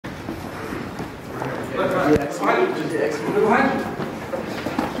Oh,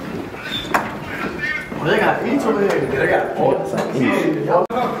 they got eats over there. They got all this.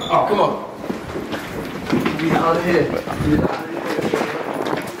 Oh, come on. We out here.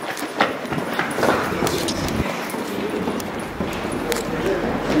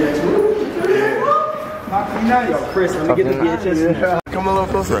 Yo, Chris, let me get the VHS. Come a little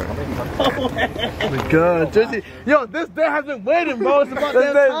closer. We good. Jersey. Yo, this day has been waiting, bro. It's about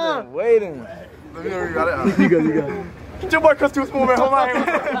that time. Waiting. Let me know you got it. You good, you good. It's your boy Christoosmoove, man. Hold on.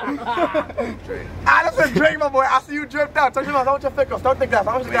 Ah, that's a Drake, my boy. I see you dripped out. Touch your mouth. I want your fickle. Start the gas.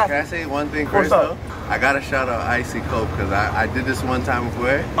 Wait, can I say one thing first though? I gotta shout out Icy Cope because I did this one time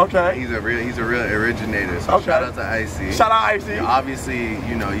before. Okay. He's a real originator. So shout out to Icy. Shout out Icy. Yeah, obviously,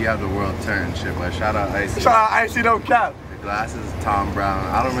 you know, you have the world turned shit, but shout out Icy. Shout out Icy, don't cap. The glasses, Tom Brown.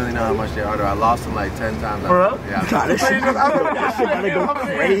 I don't really know how much they are. I lost them like 10 times. For real? Yeah. God, this shit gotta go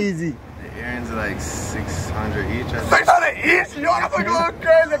crazy. Earrings are like 600 each. 600 each? Yo, that's like going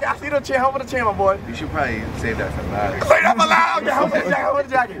crazy. I see the chain. Help with the chain, my boy. You should probably save that for last. Save that for last. Okay, help with the jacket. Help with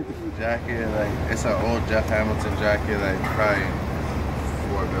the jacket. Jacket, like, it's an old Jeff Hamilton jacket, like, probably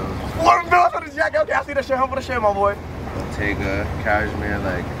 $4 bills. $4 for the jacket. Okay, I see the shit. Help with the chain, my boy. Bottega, cashmere,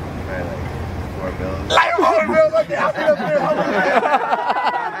 like, probably like $4 bills. Like $4 bills. Okay, I see the shit. Help with the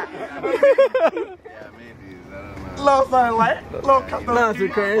jacket. Little something like, little custom. Not too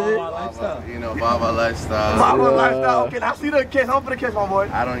crazy. You know, Baba lifestyle. Baba lifestyle. Okay, I see the kids. Home for the kids, my boy.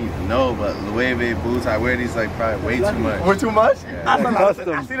 I don't even know, but Louis boots, I wear these like probably way too much. Way too much? Yeah.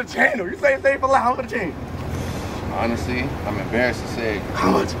 I see the chain though. You say for life. How much the chain? Honestly, I'm embarrassed to say. How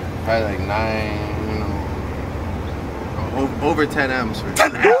much? Probably like 9, you know, over 10 M's for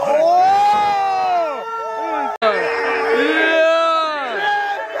 10 M's.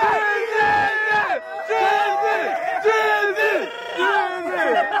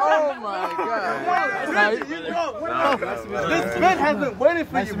 This bit has been waiting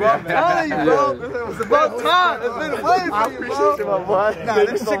for you, bro. I'm telling you, bro. It's about time. It's been waiting for you, bro. I appreciate you, my boy. Nah,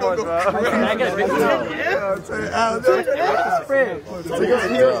 this shit gonna go crazy.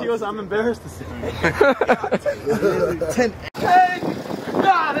 He goes, I'm embarrassed to say. 10. Hey!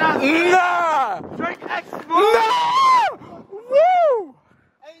 Nah! Drake X. Nah! Woo!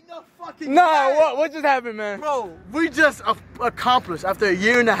 Nah, what just happened, man? Bro, we just accomplished after a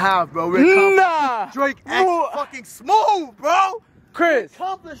year and a half, bro. We accomplished Drake X fucking smooth, bro. Chris,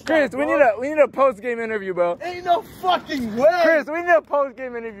 we need a post-game interview, bro. Ain't no fucking way. Chris, we need a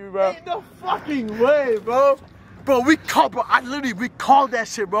post-game interview, bro. Ain't no fucking way, bro. Bro, we called that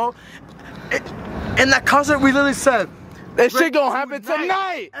shit, bro. In that concert, we literally said, that shit gonna happen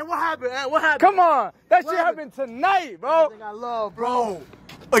tonight. And what happened? What happened? Come on, that shit happened tonight, bro. Everything I love, bro.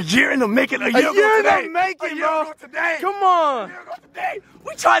 A year in the making, a year ago today. Come on. A year ago today.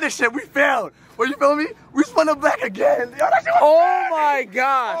 We tried this shit, we failed. Well, you feel me? We spun it back again. Yo, that shit was my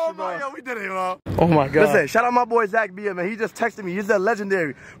gosh, oh bro. my god, we did it, bro. Oh my god. Listen, shout out my boy Zach Bia, man. He just texted me. He's a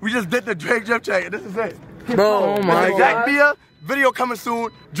legendary. We just did the Drake drip check, and this is it. Bro, oh my god. Zach Bia, video coming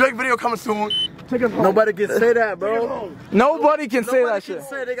soon. Drake video coming soon. Take us home. Nobody can say that, bro. Nobody can say that shit. Nobody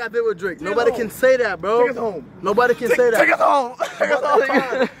can say they got bit with Drake. Nobody can say that, bro. Take us home. Nobody can say that. Take us home. Take us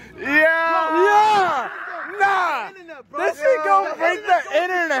home. Yeah. Nah. This shit gonna break the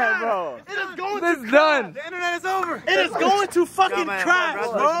internet, bro. It is going to done. The internet is over. It is going to fucking crash,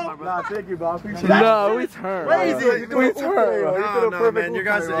 bro. Nah, thank you, bro. I appreciate it. No, we turned. Crazy. We turned, bro. No, man. Your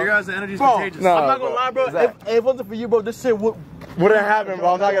guys' energy is contagious. I'm not gonna lie, bro. If it wasn't for you, bro, this shit wouldn't happen,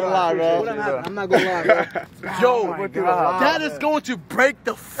 bro. I'm not gonna lie, bro. I'm not gonna lie, bro. Yo, that is going to break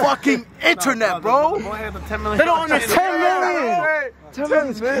the fucking internet, bro. They don't understand. 10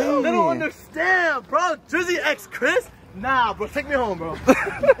 million. They don't understand, bro. Drizzy X Chris. Nah, bro. Take me home, bro.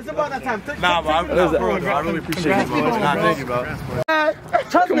 It's about that time. Nah, bro. I really appreciate it, bro. Nah, thank you, bro.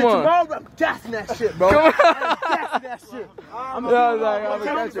 Trust me, tomorrow I'm gassing that shit, bro. I'm gassing that shit.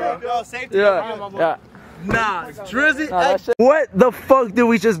 Yeah. Nah, Drizzy X. What the fuck did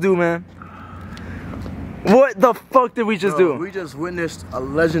we just do, man? What the fuck did we just do? We just witnessed a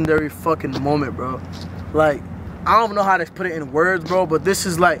legendary fucking moment, bro. Like, I don't know how to put it in words, bro, but this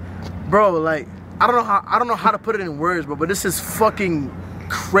is like, bro, like, I don't know how to put it in words, bro, but this is fucking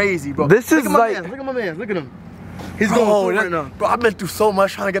crazy, bro. This is like, look at my man, look at him. He's going through right now. Bro, I've been through so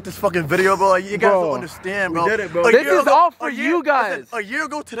much trying to get this fucking video, bro. Like, you guys don't understand, bro. We did it, bro. This is all for you guys. A year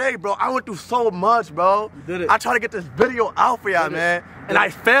ago today, bro, I went through so much, bro. You did it. I tried to get this video out for y'all, man, and I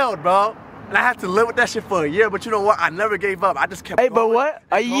failed, bro. And I had to live with that shit for a year, but you know what? I never gave up. I just kept going. But what?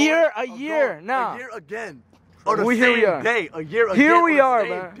 A year now. A year again. Or the here we are. day. A year again. Here we are,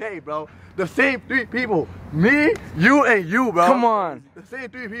 man. Day, bro. The same 3 people. Me, you, and you, bro. Come on. The same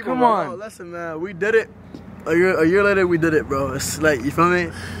 3 people. Come bro. on. Bro, listen, man, we did it. A year later, we did it, bro. It's like, you feel me?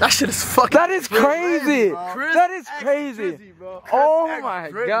 That shit is fucking That is crazy. That is crazy. Bro. Oh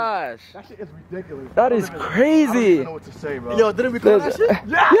my gosh. That shit is ridiculous. That is crazy. I don't even know what to say, bro. Yo, didn't we call that shit?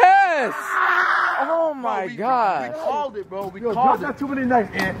 Yes. Oh my gosh. We called it, bro. We called it. Not too many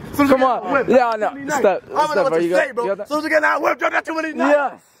nights, man. Come on. Yeah, no. Step. I don't know what to say, bro. So we get that whip, drop that too many nights.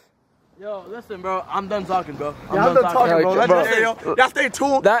 Yes. Yo, listen, bro. I'm done talking, bro. I'm done talking, bro. Legendary, yo. Y'all stay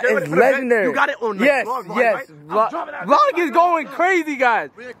tuned. That is legendary. You got it on the vlog, yes. right? Vlog is going crazy,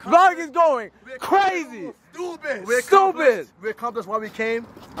 guys. Vlog is going crazy. Stupid. We accomplished why we came.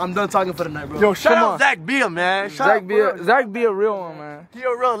 I'm done talking for the night, bro. Yo, shout out Zach Bia, man. Zach be a real one, man. He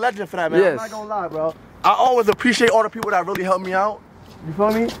a real legend for that, man. Yes. I'm not gonna lie, bro. I always appreciate all the people that really helped me out. You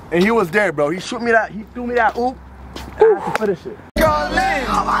feel me? And he was there, bro. He threw me that oop. And I had to finish it. God, Lynn.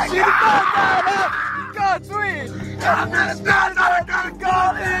 Oh my God. God, sweet.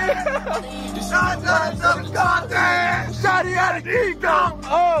 Shawty got a ego.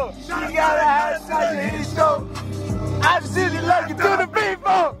 Oh, she gotta have such an ego. I'm sitting looking to the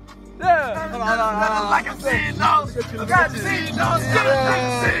people. Yeah. Hold on. Like a seed, no. Got seed, no.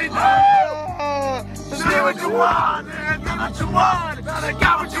 See what you want, man. Get what you want. Gotta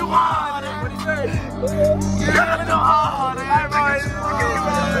get what you want. What do you say? You gotta know hard.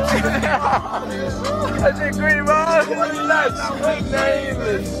 I said green, bro. What is that? Sweet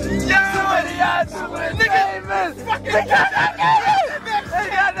nameless. Yeah, somebody got sweet nameless. They got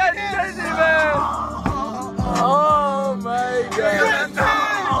that crazy, man. Oh my God.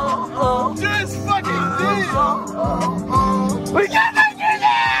 Just fucking did. We got that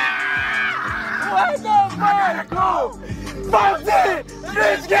crazy. What the fuck? Go. 5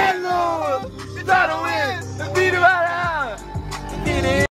 Let's get